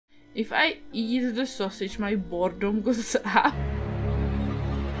If I eat the sausage, my boredom goes up.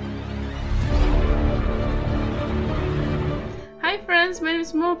 Hi friends, my name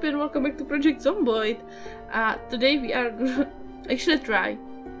is Molpe and welcome back to Project Zomboid. Today we are gonna actually try.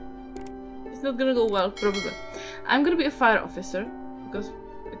 It's not gonna go well, probably. I'm gonna be a fire officer because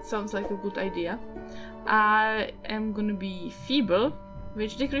it sounds like a good idea. I am gonna be feeble,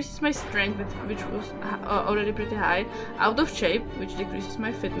 which decreases my strength, which was already pretty high. Out of shape, which decreases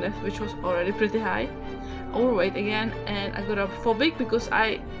my fitness, which was already pretty high. Overweight again, and agoraphobic because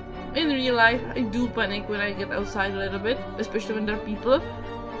in real life I do panic when I get outside a little bit, especially when there are people.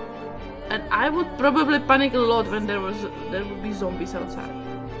 And I would probably panic a lot when there would be zombies outside.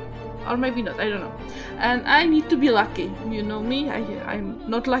 Or maybe not, I don't know. And I need to be lucky. You know me, I'm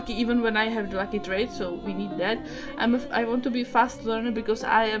not lucky even when I have the lucky trait, so we need that. I want to be a fast learner because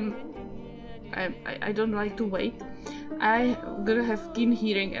I don't like to wait. I'm gonna have keen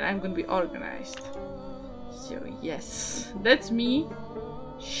hearing and I'm gonna be organized. So yes, that's me.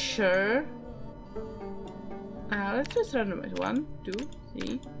 Sure. Let's just randomize. 1, 2,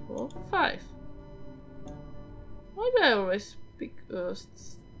 3, 4, 5. Why do I always pick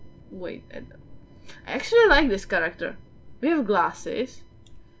wait, I actually like this character. We have glasses.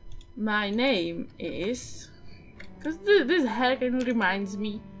 My name is... Because this hair kind of reminds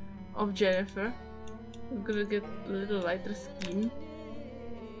me of Jennifer. I'm gonna get a little lighter skin.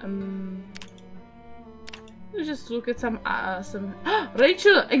 Let's just look at some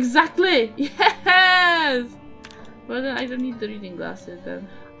Rachel! Exactly! Yes! Well then I don't need the reading glasses then.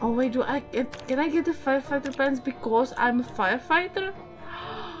 Oh wait, can I get the firefighter pants because I'm a firefighter?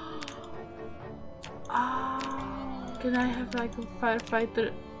 Oh, can I have like a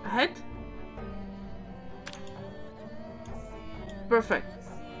firefighter hat? Perfect.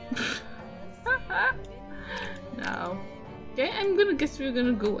 Now, okay, I'm gonna guess we're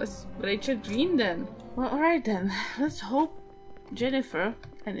gonna go as Rachel Green then. Well, alright then. Let's hope Jennifer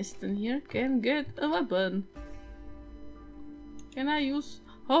Aniston here can get a weapon. Can I use...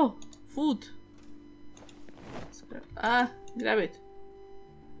 Oh, food. Let's grab it.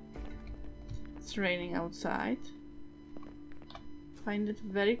 It's raining outside. Find it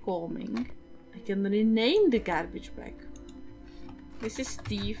very calming. I can rename the garbage bag. This is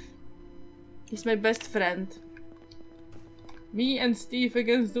Steve. He's my best friend. Me and Steve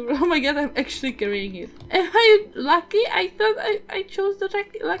against the... Oh my god, I'm actually carrying it. Am I lucky? I thought I chose the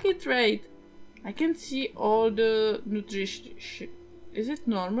lucky trait. I can see all the nutrition. Is it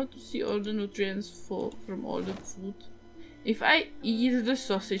normal to see all the nutrients from all the food? If I eat the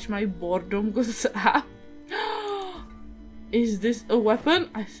sausage, my boredom goes up. Is this a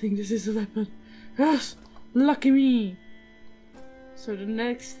weapon? I think this is a weapon. Yes! Lucky me! So the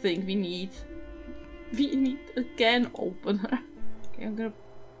next thing we need a can opener. Okay, I'm gonna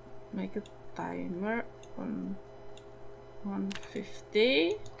make a timer on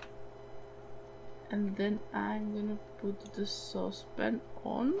 150. And then I'm gonna put the saucepan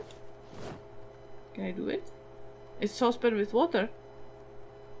on. Can I do it? It's saucepan with water.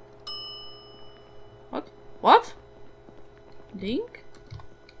 What? What? Ding?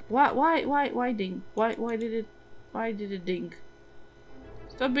 Why ding? Why did it ding?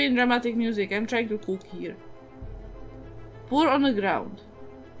 Stop being dramatic music. I'm trying to cook here. Pour on the ground.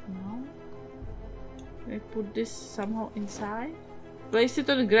 No. Can I put this somehow inside? Place it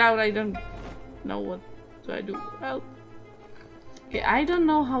on the ground. I don't know what do I do. Help. Okay, I don't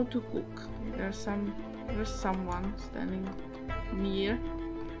know how to cook. There's someone standing near.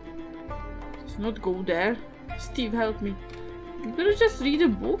 Let's not go there. Steve, help me. I'm gonna just read a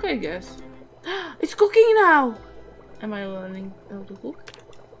book, I guess. It's cooking now! Am I learning how to cook?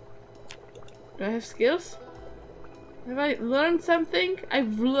 Do I have skills? Have I learned something?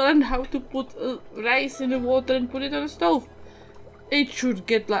 I've learned how to put rice in the water and put it on the stove. I should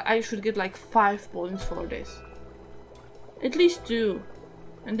get like 5 points for this. At least 2.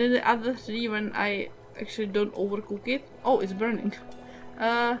 And then the other 3 when I actually don't overcook it. Oh, it's burning.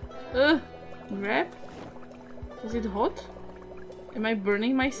 Grab. Is it hot? Am I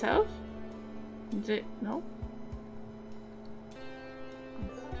burning myself? No?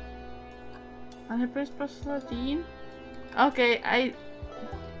 Unhappiness plus 13. Okay, I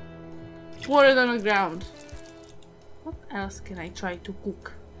pour it on the ground. What else can I try to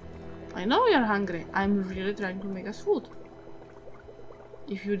cook? I know you're hungry. I'm really trying to make us food.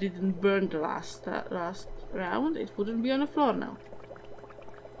 If you didn't burn the last round, it wouldn't be on the floor now.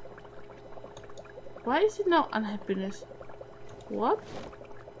 Why is it now unhappiness? What?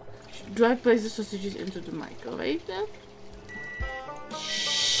 Do I place the sausages into the microwave then?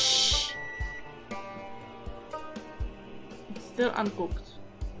 Shh. It's still uncooked.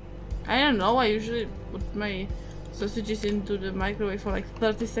 I don't know, I usually put my sausages into the microwave for like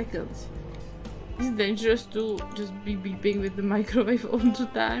 30 seconds. Is it dangerous to just be beeping with the microwave all the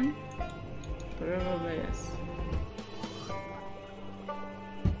time? Probably yes.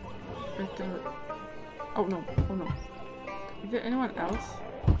 But, oh no, oh no. Is there anyone else?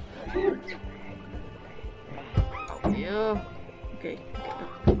 Oh, yeah. Okay,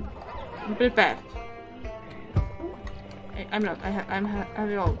 I'm prepared. I'm not. I'm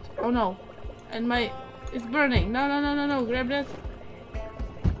out. Oh no! And it's burning. No, no, no, no, no! Grab that.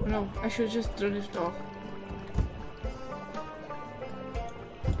 Oh, no, I should just turn it off.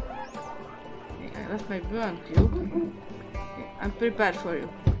 Okay, I left my burn cube. Okay, I'm prepared for you.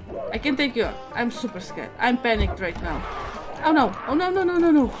 I can take you out. I'm super scared. I'm panicked right now. Oh no! Oh no! No! No!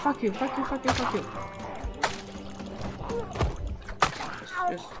 No! No! Fuck you! Fuck you! Fuck you! Fuck you!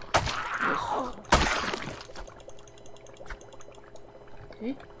 Yes. Yes.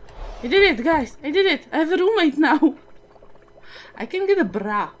 Okay. I did it, guys! I did it! I have a roommate now! I can get a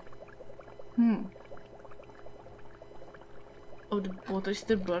bra. Oh, the water is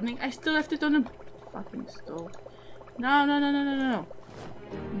still burning. I still left it on the fucking stove. No, no, no, no, no, no.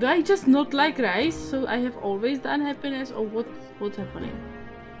 Do I just not like rice? So I have always the unhappiness, or what's happening?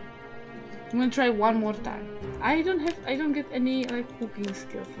 I'm gonna try one more time. I don't get any like cooking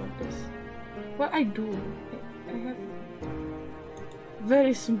skill for this. Well, I do. I have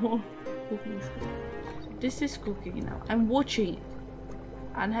very small cooking skill. So this is cooking now. I'm watching it.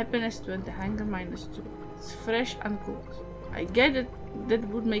 Unhappiness 20, hunger -2. It's fresh, uncooked. I get it. That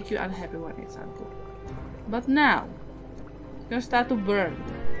would make you unhappy when it's uncooked. But now, it's gonna start to burn.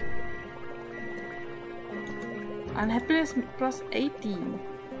 Unhappiness +18.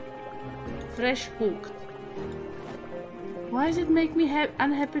 Fresh cooked. Why does it make me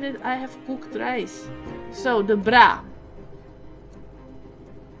unhappy that I have cooked rice? So, the bra.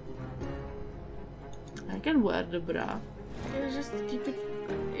 I can wear the bra. I'll just keep it.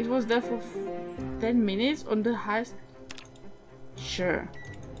 It was there for 10 minutes on the highest. Sure.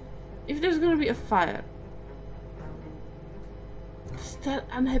 If there's gonna be a fire. Is that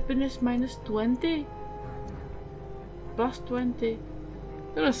unhappiness -20? +20?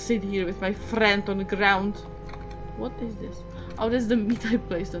 I'm gonna sit here with my friend on the ground. What is this? Oh, that's the meat I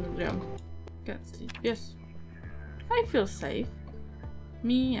placed on the ground. Can't sleep. Yes. I feel safe.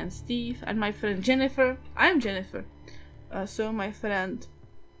 Me and Steve and my friend Jennifer. I'm Jennifer. So my friend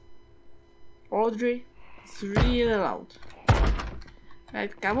Audrey. It's really loud.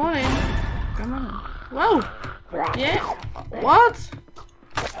 Right, come on in. Come on in. Whoa! Yeah? What?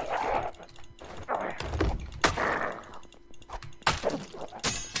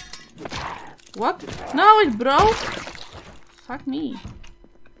 What? No, it broke! Fuck me.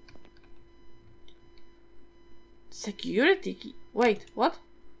 Security key. Wait, what?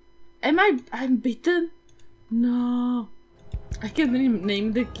 I'm bitten? No. I can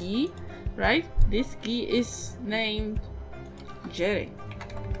name the key, right? This key is named Jerry.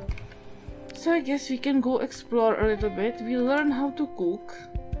 So I guess we can go explore a little bit. We learn how to cook.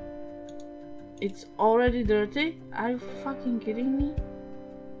 It's already dirty? Are you fucking kidding me?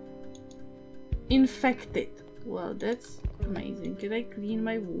 Infected. Well, that's amazing. Can I clean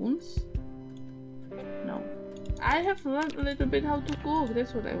my wounds? No. I have learned a little bit how to cook.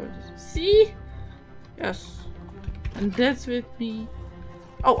 That's what I want to see. Yes. And that's with me.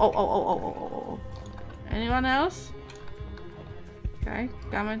 Oh. Anyone else? Okay,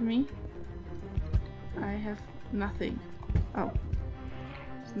 come at me. I have nothing. Oh.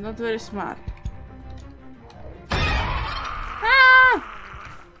 It's not very smart. Ah!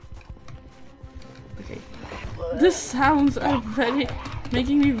 Okay. The sounds are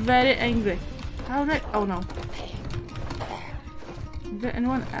making me very angry. How do I? Oh no. Is there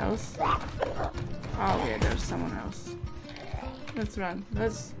anyone else? Oh yeah, there's someone else. Let's run.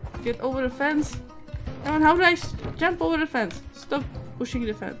 Let's get over the fence. Come on, how do I jump over the fence? Stop pushing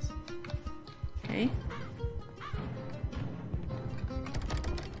the fence. Okay.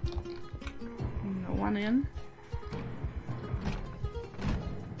 No one in.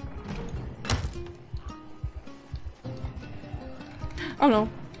 Oh no.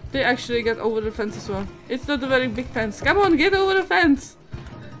 They actually got over the fence as well. It's not a very big fence. Come on, get over the fence!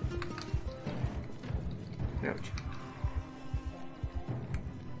 Ouch.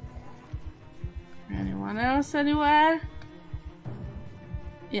 Anyone else anywhere?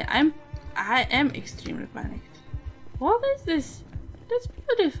 Yeah, I am extremely panicked. What is this? That's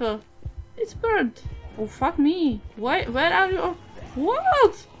beautiful. It's burnt. Oh fuck me. Where are you?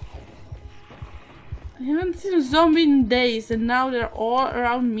 What? I haven't seen a zombie in days and now they're all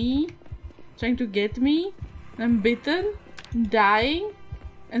around me. Trying to get me. I'm bitten. I'm dying.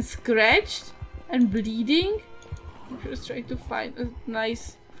 and scratched and bleeding. I'm just trying to find a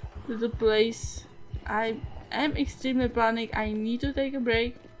nice little place. I am extremely panicked. I need to take a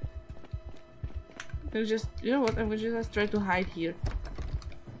break. I'm gonna just, you know what? I'm gonna just try to hide here.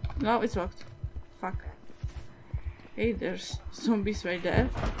 No, it's locked. Fuck. Hey, there's zombies right there.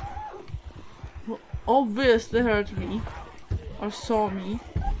 Who obviously heard me or saw me.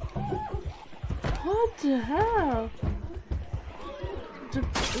 What the hell? The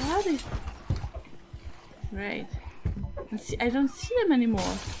bloody. Right. See, I don't see them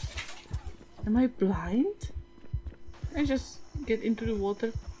anymore. Am I blind? I just get into the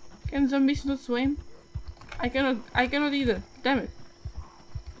water. Can zombies not swim? I cannot either. Damn it.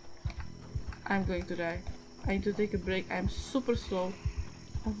 I'm going to die. I need to take a break. I'm super slow.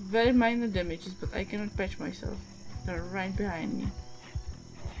 I have very minor damages, but I cannot patch myself. They're right behind me.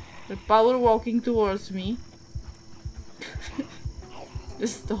 They're power walking towards me.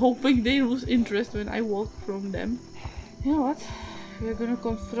 Just hoping they lose interest when I walk from them. You know what? We're gonna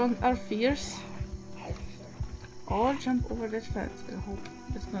confront our fears. Or jump over that fence. I hope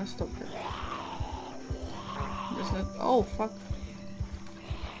it's gonna stop them. There's not. Oh fuck.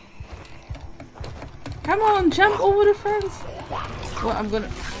 Come on, jump over the fence! Well, I'm gonna.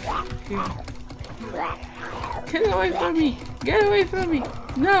 Get away from me! Get away from me!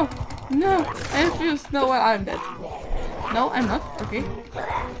 No! No! I refuse! No, well, I'm dead. No, I'm not. Okay.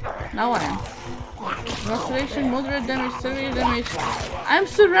 Now I am. Restoration, moderate damage, severe damage. I'm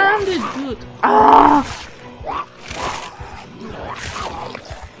surrounded, dude! Ah!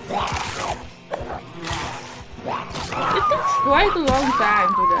 It takes quite a long time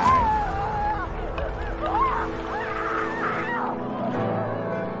to die.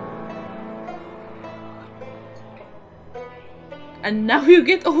 And now you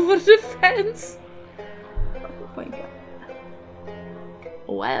get over the fence. Oh my god.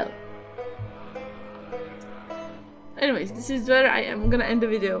 Well. Anyways, this is where I am gonna end the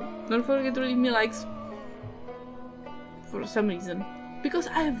video. Don't forget to leave me likes. For some reason. Because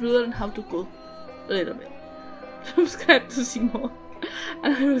I have learned how to cook a little bit. Subscribe to see more.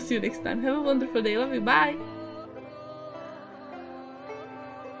 And I will see you next time. Have a wonderful day. Love you. Bye.